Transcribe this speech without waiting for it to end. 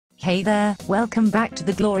Hey there, welcome back to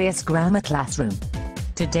the glorious grammar classroom.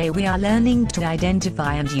 Today we are learning to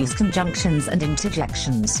identify and use conjunctions and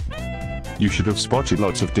interjections. You should have spotted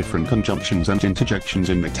lots of different conjunctions and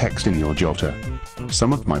interjections in the text in your jotter.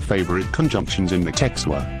 Some of my favorite conjunctions in the text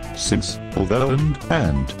were since, although,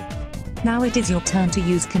 and. Now it is your turn to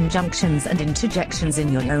use conjunctions and interjections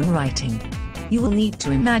in your own writing. You will need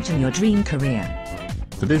to imagine your dream career.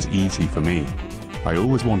 That is easy for me. I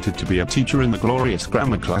always wanted to be a teacher in the glorious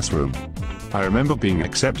grammar classroom. I remember being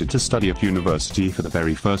accepted to study at university for the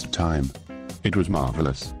very first time. It was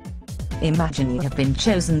marvelous. Imagine you have been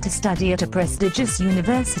chosen to study at a prestigious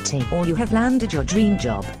university, or you have landed your dream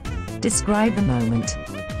job. Describe the moment.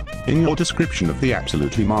 In your description of the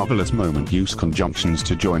absolutely marvelous moment, use conjunctions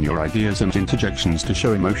to join your ideas and interjections to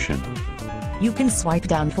show emotion. You can swipe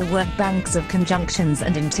down for work banks of conjunctions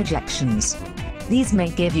and interjections. These may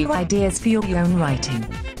give you ideas for your own writing.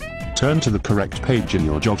 Turn to the correct page in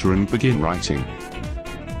your jotter and begin writing.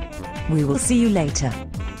 We will see you later.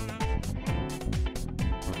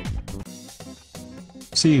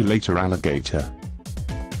 See you later, alligator.